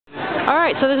All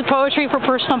right, so this is Poetry for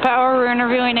Personal Power. We're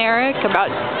interviewing Eric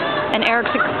and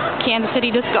Eric's a Kansas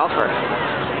City disc golfer.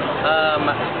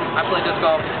 I play disc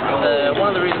golf.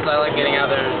 One of the reasons I like getting out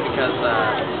there is because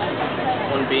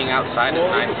one, being outside is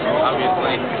nice,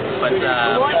 obviously, but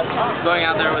going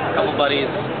out there with a couple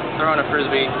buddies, throwing a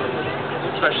frisbee,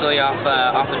 especially off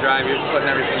the drive, you're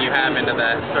putting everything you have into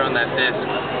that, throwing that disc,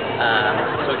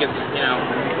 so it gets, you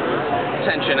know,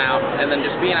 tension out, and then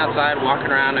just being outside, walking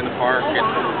around in the park, and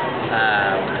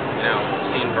you know,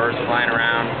 seeing birds flying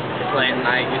around. You play at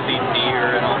night, you see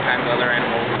deer and all kinds of other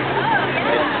animals.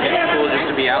 It's cool just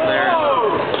to be out there.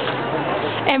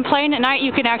 And playing at night,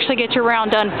 you can actually get your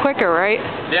round done quicker, right?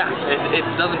 Yeah, it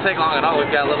doesn't take long at all.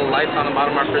 We've got little lights on the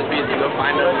bottom of our frisbees. You go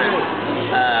find them,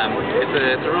 and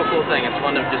it's a real cool thing. It's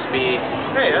fun to just be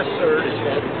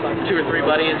 2 or 3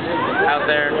 buddies out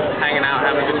there hanging out,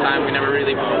 having a good time. We never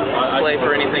really play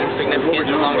for anything significant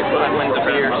as long as one wins a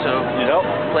beer. So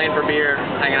playing for beer,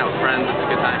 hanging out with friends, it's a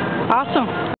good time.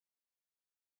 Awesome.